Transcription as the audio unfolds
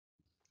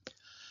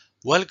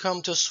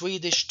Welcome to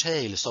Swedish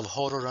Tales of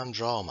Horror and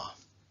Drama.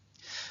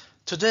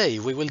 Today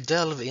we will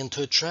delve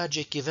into a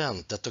tragic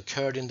event that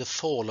occurred in the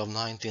fall of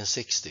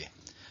 1960,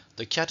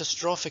 the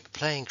catastrophic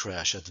plane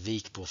crash at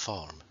Vikbo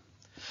farm.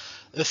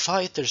 A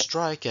fighter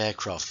strike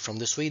aircraft from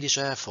the Swedish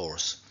Air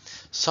Force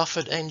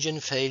suffered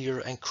engine failure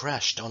and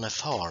crashed on a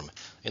farm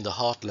in the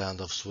heartland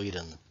of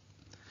Sweden.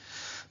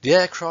 The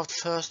aircraft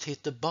first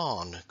hit the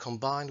barn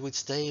combined with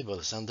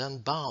stables and then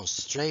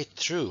bounced straight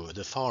through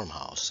the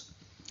farmhouse.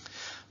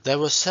 There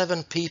were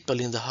 7 people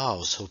in the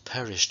house who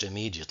perished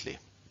immediately.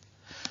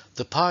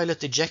 The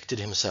pilot ejected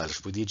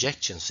himself with the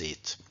ejection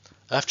seat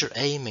after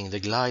aiming the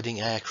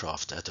gliding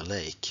aircraft at a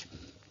lake.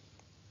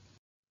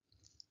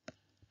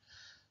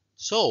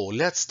 So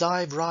let's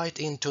dive right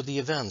into the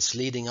events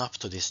leading up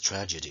to this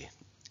tragedy.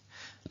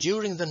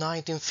 During the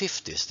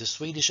 1950s, the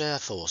Swedish Air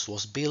Force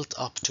was built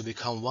up to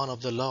become one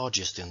of the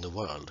largest in the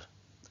world.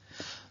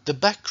 The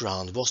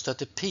background was that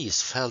the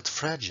peace felt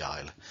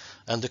fragile,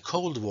 and the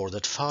Cold War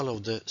that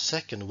followed the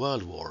Second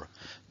World War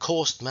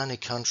caused many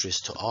countries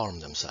to arm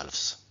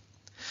themselves.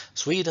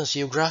 Sweden's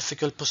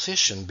geographical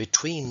position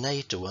between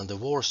NATO and the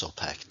Warsaw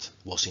Pact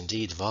was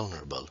indeed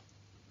vulnerable.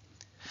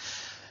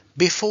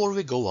 Before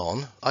we go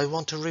on, I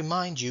want to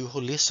remind you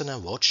who listen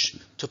and watch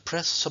to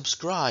press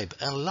subscribe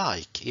and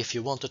like if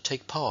you want to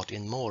take part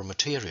in more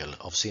material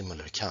of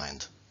similar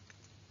kind.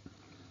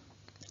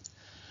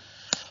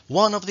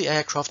 One of the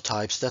aircraft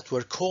types that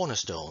were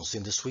cornerstones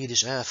in the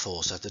Swedish Air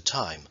Force at the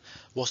time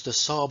was the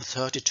Saab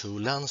 32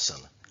 Lansen,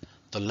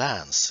 the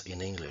Lance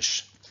in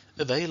English,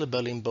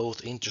 available in both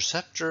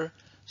interceptor,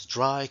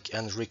 strike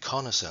and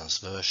reconnaissance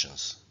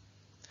versions.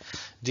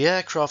 The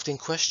aircraft in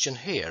question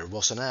here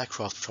was an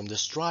aircraft from the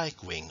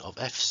strike wing of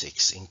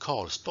F6 in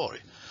Karlsborg,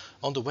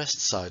 on the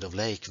west side of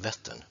Lake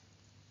Vättern.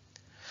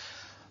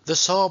 The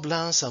Saab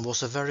Lansen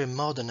was a very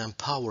modern and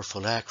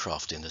powerful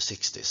aircraft in the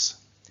 60s.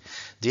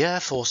 The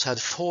Air Force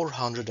had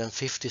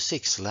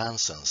 456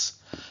 Lansens,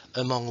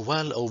 among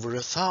well over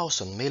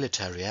 1,000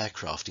 military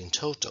aircraft in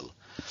total,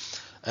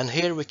 and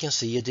here we can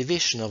see a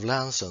division of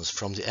Lansens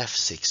from the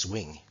F6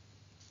 wing.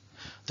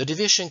 The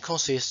division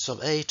consists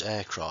of 8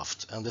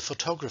 aircraft and the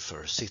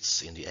photographer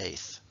sits in the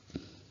 8th.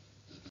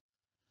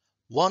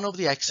 One of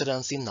the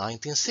accidents in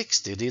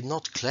 1960 did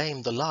not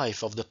claim the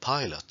life of the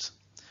pilot.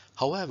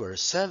 However,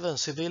 7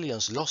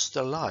 civilians lost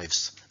their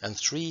lives and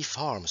 3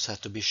 farms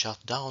had to be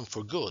shut down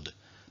for good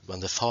when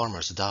the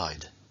farmers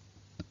died.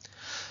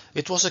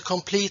 It was a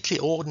completely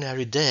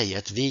ordinary day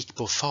at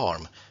Vikbo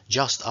farm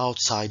just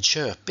outside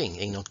Köping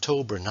in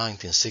October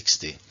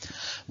 1960,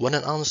 when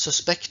an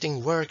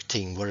unsuspecting work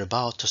team were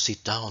about to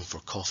sit down for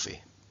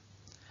coffee.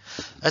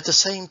 At the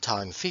same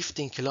time,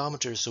 15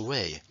 kilometers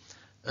away,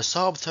 a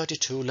Saab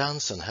 32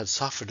 Lansen had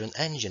suffered an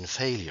engine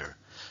failure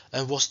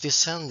and was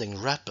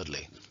descending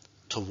rapidly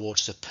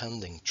towards a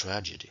pending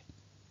tragedy.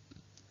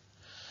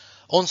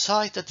 On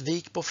site at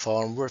Vikbo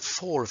farm were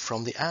 4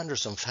 from the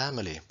Anderson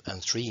family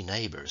and 3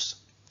 neighbors.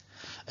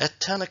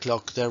 At 10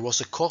 o'clock there was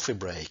a coffee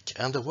break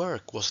and the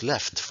work was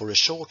left for a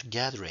short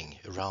gathering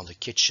around the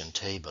kitchen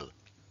table.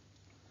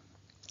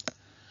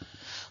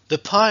 The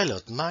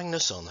pilot,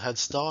 Magnusson, had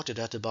started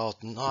at about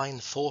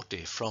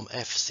 9:40 from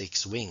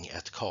F6 wing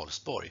at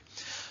Karlsborg,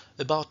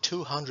 about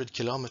 200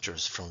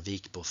 kilometers from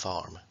Vikbo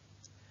farm.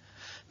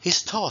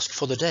 His task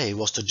for the day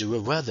was to do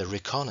a weather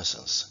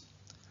reconnaissance.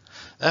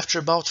 After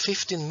about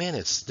 15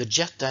 minutes, the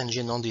jet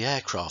engine on the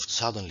aircraft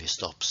suddenly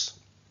stops.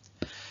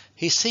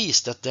 He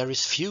sees that there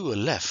is fuel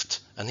left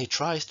and he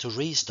tries to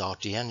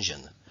restart the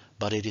engine,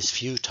 but it is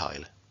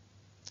futile.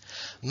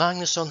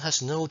 Magnusson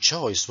has no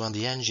choice when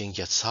the engine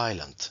gets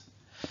silent.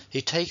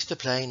 He takes the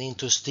plane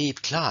into a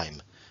steep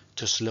climb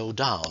to slow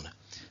down,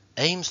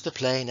 aims the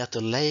plane at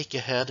the lake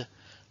ahead,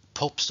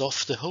 pops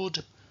off the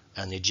hood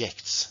and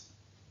ejects.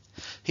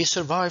 He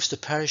survives the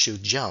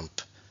parachute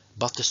jump,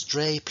 but the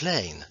stray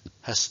plane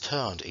has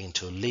turned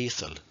into a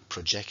lethal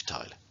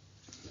projectile.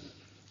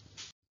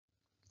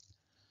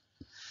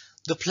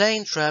 The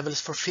plane travels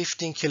for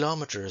 15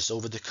 kilometers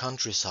over the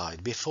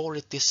countryside before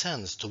it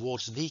descends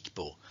towards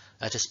Vikbo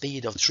at a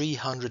speed of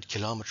 300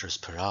 kilometers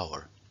per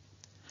hour.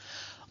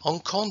 On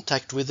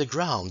contact with the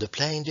ground, the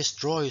plane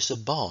destroys a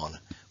barn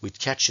which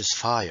catches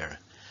fire,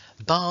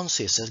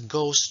 bounces and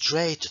goes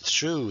straight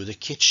through the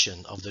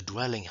kitchen of the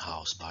dwelling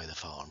house by the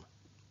farm.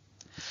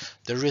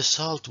 The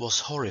result was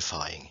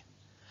horrifying.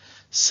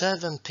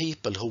 7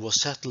 people who were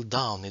settled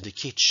down in the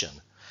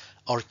kitchen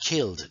are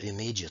killed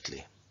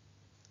immediately.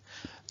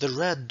 The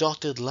red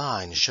dotted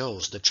line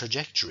shows the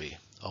trajectory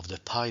of the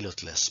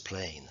pilotless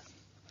plane.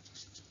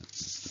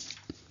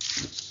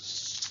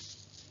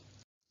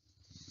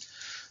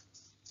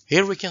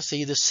 Here we can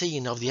see the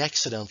scene of the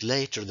accident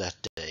later that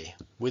day,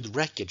 with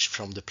wreckage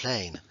from the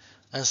plane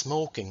and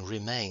smoking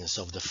remains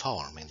of the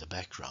farm in the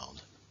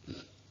background.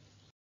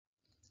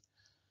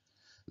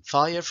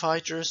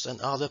 Firefighters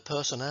and other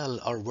personnel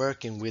are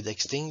working with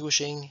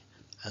extinguishing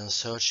and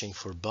searching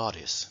for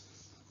bodies.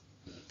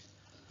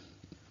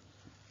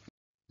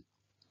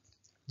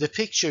 The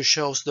picture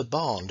shows the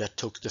barn that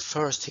took the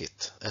first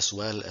hit as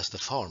well as the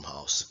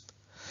farmhouse.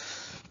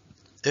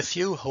 A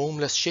few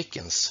homeless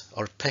chickens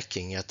are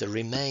pecking at the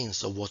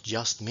remains of what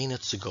just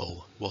minutes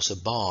ago was a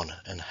barn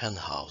and hen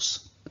house.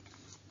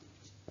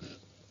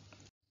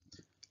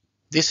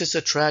 This is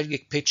a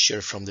tragic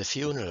picture from the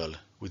funeral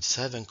with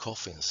 7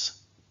 coffins.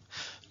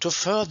 To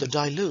further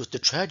dilute the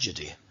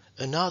tragedy,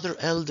 another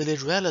elderly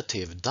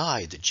relative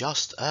died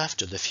just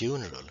after the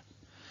funeral.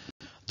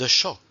 The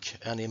shock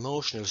and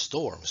emotional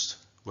storms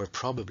were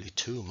probably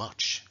too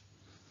much.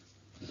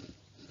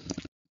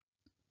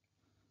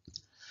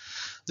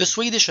 The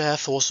Swedish Air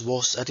Force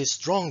was at its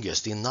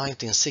strongest in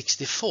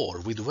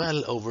 1964 with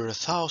well over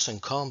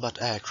 1,000 combat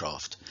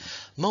aircraft,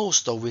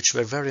 most of which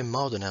were very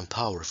modern and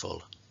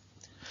powerful.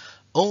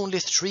 Only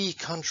 3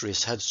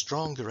 countries had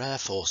stronger air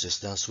forces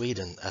than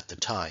Sweden at the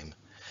time: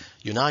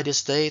 United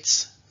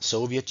States,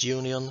 Soviet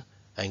Union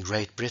and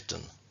Great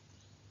Britain.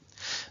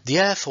 The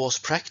Air Force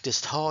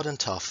practiced hard and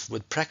tough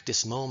with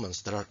practice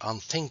moments that are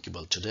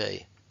unthinkable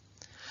today.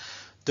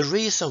 The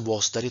reason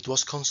was that it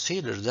was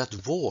considered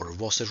that war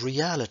was a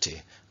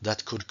reality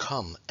that could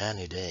come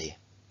any day.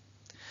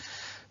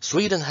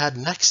 Sweden had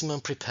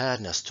maximum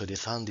preparedness to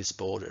defend its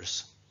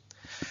borders.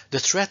 The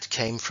threat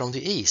came from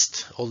the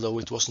east, although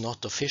it was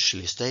not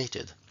officially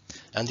stated,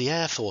 and the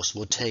Air Force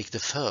would take the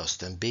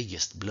first and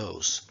biggest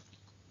blows.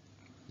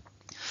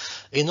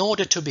 In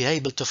order to be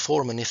able to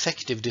form an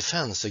effective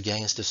defense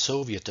against the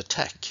Soviet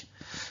attack,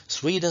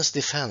 Sweden's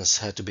defense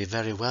had to be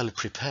very well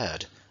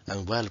prepared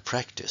and well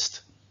practiced.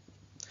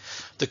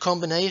 The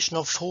combination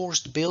of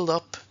forced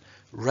build-up,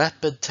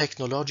 rapid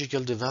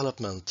technological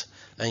development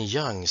and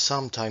young,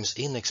 sometimes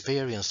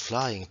inexperienced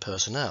flying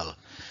personnel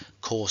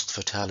caused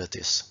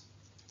fatalities.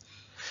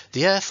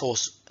 The Air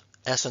Force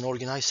as an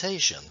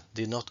organization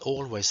did not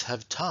always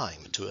have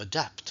time to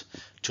adapt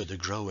to the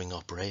growing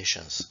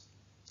operations.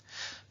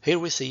 Here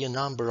we see a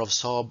number of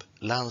Saab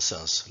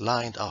Lancens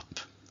lined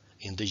up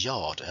in the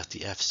yard at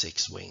the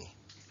F6 wing.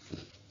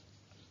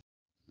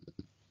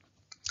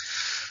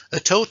 A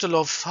total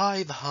of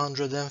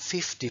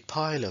 550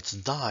 pilots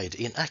died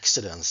in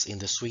accidents in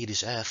the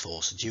Swedish Air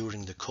Force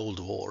during the Cold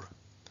War.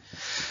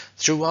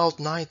 Throughout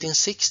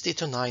 1960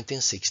 to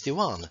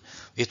 1961,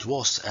 it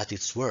was at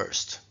its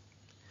worst.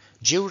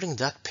 During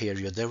that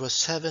period, there were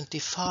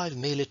 75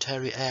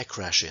 military air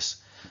crashes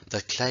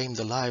that claimed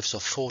the lives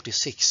of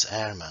 46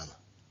 airmen.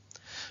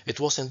 It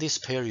was in this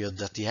period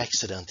that the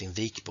accident in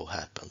Vikbo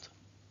happened.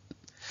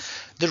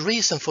 The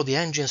reason for the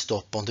engine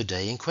stop on the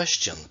day in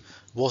question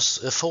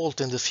was a fault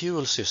in the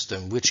fuel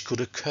system which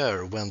could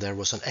occur when there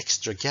was an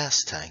extra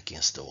gas tank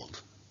installed.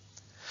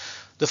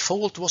 The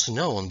fault was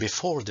known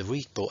before the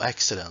Vikbo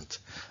accident,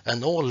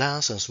 and all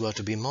Lancens were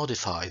to be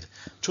modified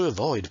to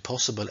avoid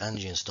possible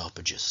engine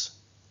stoppages.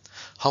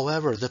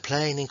 However, the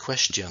plane in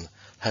question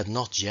had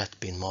not yet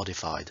been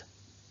modified.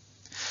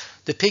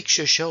 The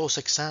picture shows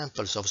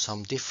examples of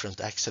some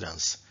different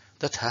accidents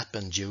that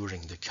happened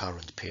during the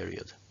current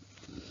period.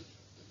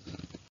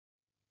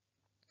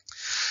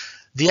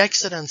 The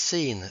accident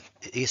scene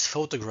is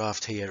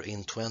photographed here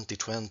in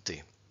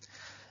 2020.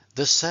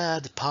 The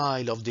sad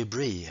pile of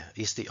debris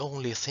is the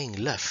only thing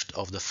left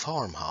of the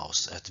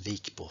farmhouse at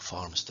Vikbo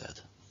farmstead.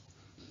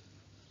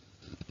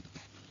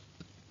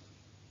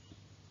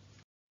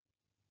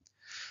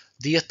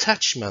 The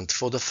attachment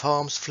for the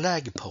farm's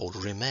flagpole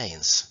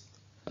remains,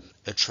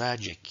 a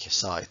tragic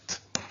sight.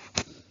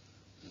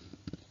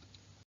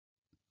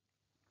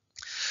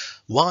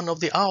 One of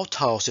the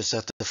outhouses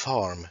at the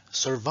farm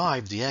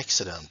survived the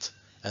accident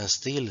and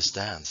still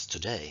stands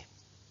today.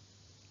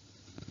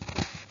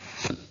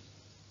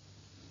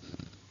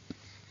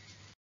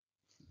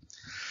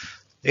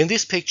 In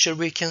this picture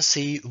we can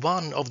see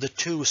one of the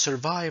 2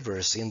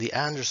 survivors in the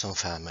Anderson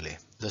family,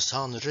 the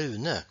son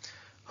Rune,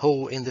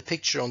 who in the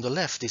picture on the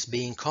left is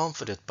being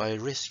comforted by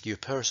rescue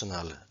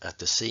personnel at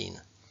the scene.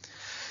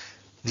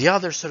 The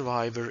other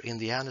survivor in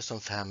the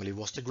Anderson family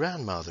was the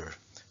grandmother,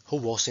 who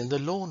was in the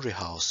laundry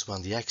house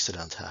when the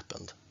accident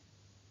happened.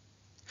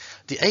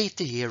 The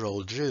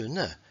 80-year-old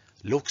Rune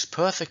looks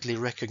perfectly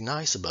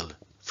recognizable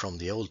from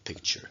the old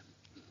picture.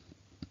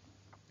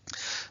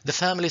 The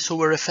families who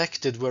were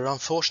affected were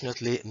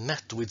unfortunately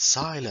met with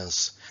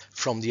silence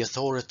from the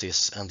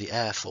authorities and the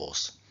Air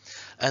Force,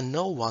 and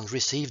no one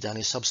received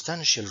any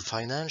substantial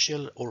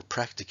financial or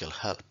practical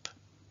help.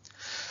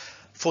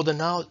 For the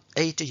now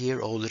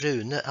 80-year-old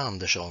Rune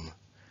Andersson,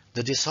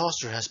 the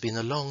disaster has been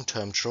a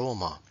long-term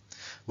trauma,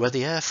 where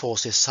the Air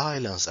Force's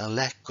silence and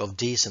lack of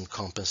decent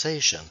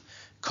compensation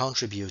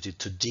contributed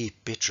to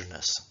deep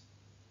bitterness.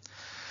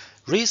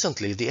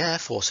 Recently, the Air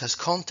Force has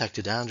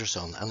contacted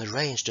Andersson and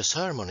arranged a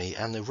ceremony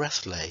and a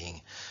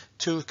wreath-laying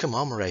to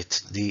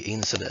commemorate the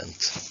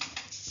incident.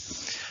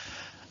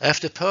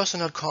 After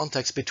personal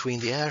contacts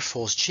between the Air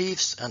Force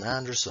chiefs and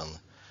Andersson,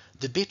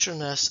 the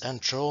bitterness and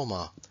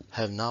trauma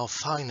have now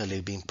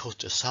finally been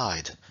put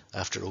aside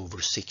after over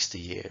 60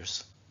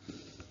 years.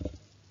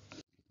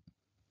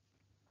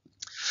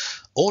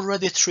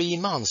 Already 3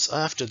 months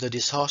after the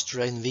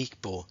disaster in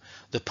Vikbo,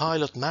 the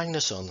pilot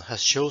Magnusson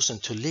has chosen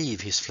to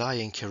leave his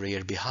flying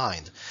career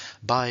behind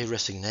by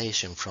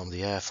resignation from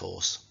the Air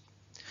Force.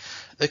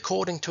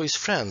 According to his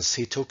friends,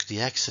 he took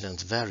the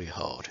accident very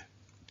hard.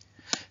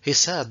 He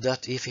said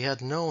that if he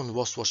had known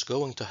what was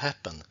going to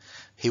happen,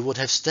 he would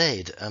have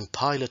stayed and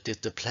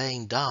piloted the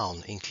plane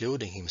down,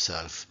 including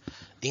himself,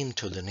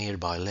 into the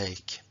nearby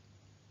lake.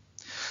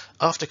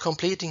 After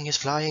completing his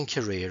flying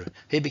career,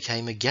 he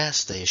became a gas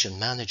station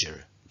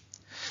manager.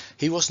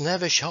 He was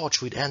never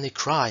charged with any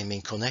crime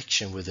in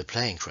connection with the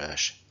plane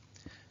crash.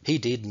 He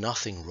did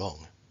nothing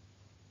wrong.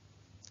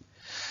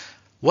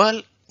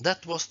 Well,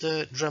 that was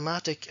the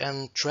dramatic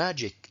and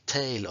tragic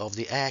tale of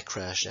the air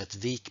crash at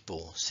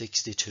Vikbo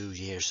 62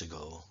 years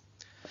ago.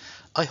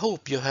 I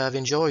hope you have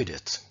enjoyed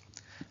it.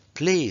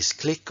 Please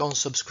click on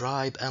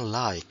subscribe and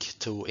like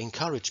to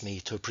encourage me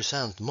to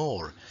present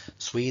more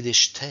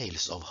Swedish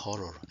tales of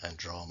horror and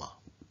drama.